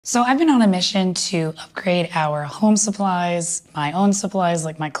So I've been on a mission to upgrade our home supplies, my own supplies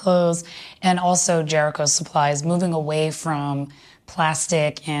like my clothes, and also Jericho's supplies, moving away from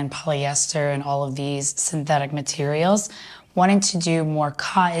plastic and polyester and all of these synthetic materials, wanting to do more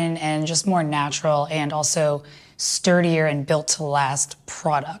cotton and just more natural and also sturdier and built to last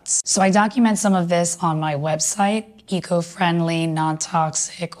products. So I document some of this on my website, eco-friendly,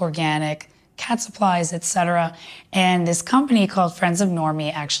 non-toxic, organic, cat supplies, etc. And this company called Friends of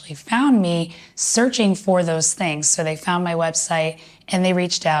Normie actually found me searching for those things. So they found my website and they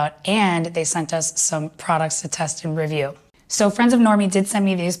reached out and they sent us some products to test and review. So Friends of Normie did send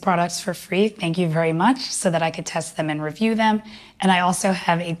me these products for free. Thank you very much, so that I could test them and review them. And I also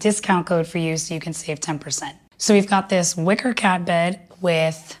have a discount code for you so you can save 10%. So we've got this wicker cat bed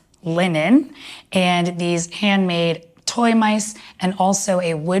with linen and these handmade toy mice, and also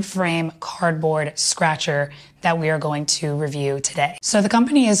a wood frame cardboard scratcher that we are going to review today. So the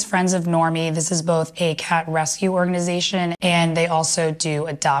company is Friends of Normie. This is both a cat rescue organization and they also do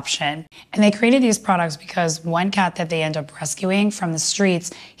adoption. And they created these products because one cat that they end up rescuing from the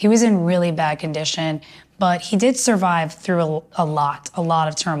streets, he was in really bad condition, but he did survive through a lot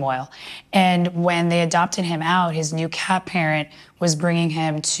of turmoil. And when they adopted him out, his new cat parent was bringing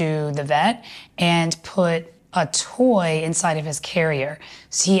him to the vet and put a toy inside of his carrier.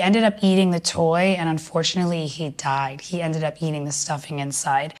 So he ended up eating the toy and unfortunately he died. He ended up eating the stuffing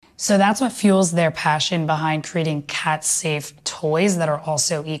inside. So that's what fuels their passion behind creating cat-safe toys that are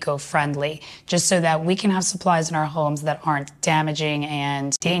also eco-friendly, just so that we can have supplies in our homes that aren't damaging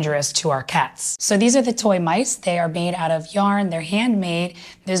and dangerous to our cats. So these are the toy mice. They are made out of yarn. They're handmade.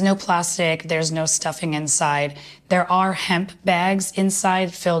 There's no plastic. There's no stuffing inside. There are hemp bags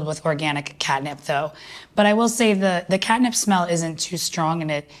inside filled with organic catnip though. But I will say the catnip smell isn't too strong and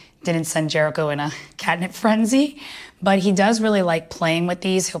it didn't send Jericho in a catnip frenzy. But he does really like playing with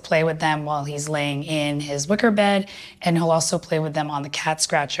these. He'll play with them while he's laying in his wicker bed, and he'll also play with them on the cat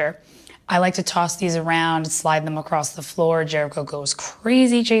scratcher. I like to toss these around, slide them across the floor. Jericho goes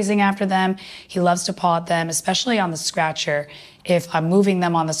crazy chasing after them. He loves to paw at them, especially on the scratcher. If I'm moving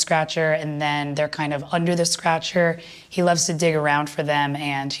them on the scratcher and then they're kind of under the scratcher, he loves to dig around for them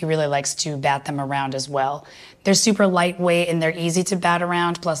and he really likes to bat them around as well. They're super lightweight and they're easy to bat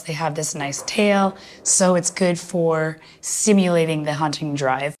around, plus they have this nice tail, so it's good for simulating the hunting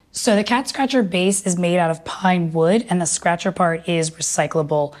drive. So the cat scratcher base is made out of pine wood and the scratcher part is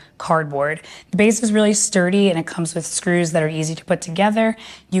recyclable cardboard. The base is really sturdy and it comes with screws that are easy to put together.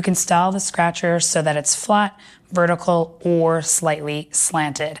 You can style the scratcher so that it's flat, vertical, or slightly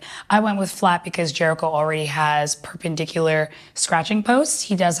slanted. I went with flat because Jericho already has perpendicular scratching posts.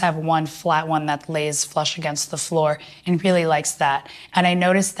 He does have one flat one that lays flush against the floor and really likes that. And I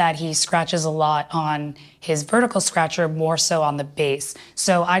noticed that he scratches a lot on his vertical scratcher, more so on the base.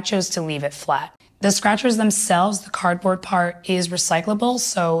 So I chose to leave it flat. The scratchers themselves, the cardboard part is recyclable,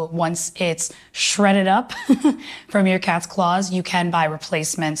 so once it's shredded up from your cat's claws, you can buy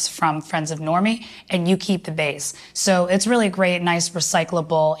replacements from Friends of Normie and you keep the base. So it's really great, nice,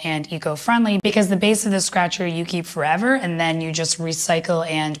 recyclable, and eco-friendly because the base of the scratcher you keep forever and then you just recycle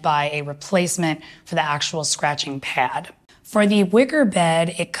and buy a replacement for the actual scratching pad. For the wicker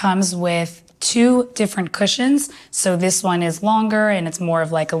bed, it comes with two different cushions. So this one is longer and it's more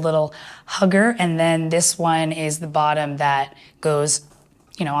of like a little hugger. And then this one is the bottom that goes,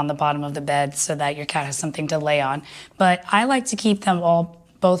 on the bottom of the bed so that your cat has something to lay on. But I like to keep them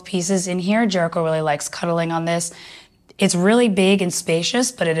both pieces in here. Jericho really likes cuddling on this. It's really big and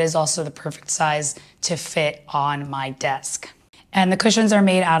spacious, but it is also the perfect size to fit on my desk. And the cushions are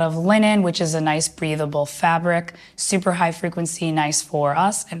made out of linen, which is a nice breathable fabric, super high frequency, nice for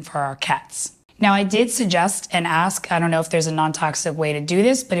us and for our cats. Now I did suggest and ask, I don't know if there's a non-toxic way to do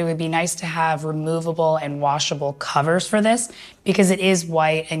this, but it would be nice to have removable and washable covers for this because it is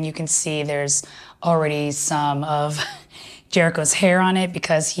white and you can see there's already some of Jericho's hair on it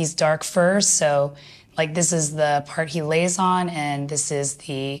because he's dark fur. So like this is the part he lays on and this is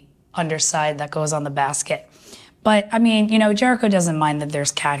the underside that goes on the basket. But I mean, Jericho doesn't mind that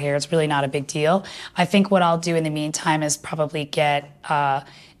there's cat hair. It's really not a big deal. I think what I'll do in the meantime is probably get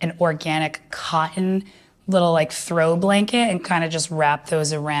an organic cotton little like throw blanket and kind of just wrap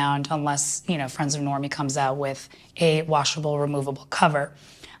those around unless, Friends of Normie comes out with a washable, removable cover.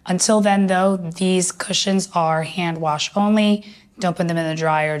 Until then though, these cushions are hand wash only. Don't put them in the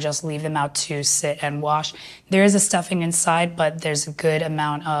dryer, just leave them out to sit and wash. There is a stuffing inside, but there's a good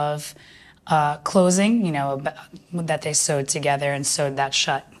amount of closing, that they sewed together and sewed that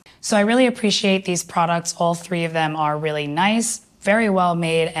shut. So I really appreciate these products. All three of them are really nice. very well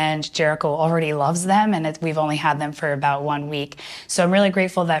made, and Jericho already loves them, and we've only had them for about 1 week. So I'm really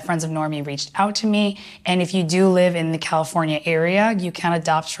grateful that Friends of Normie reached out to me. And if you do live in the California area, you can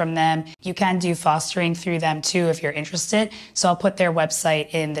adopt from them. You can do fostering through them too if you're interested. So I'll put their website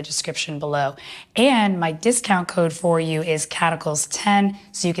in the description below. And my discount code for you is Caticles10,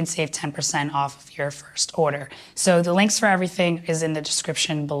 so you can save 10% off of your first order. So the links for everything is in the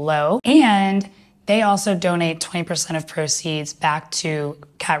description below. And they also donate 20% of proceeds back to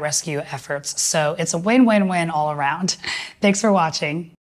cat rescue efforts. So it's a win-win-win all around. Thanks for watching.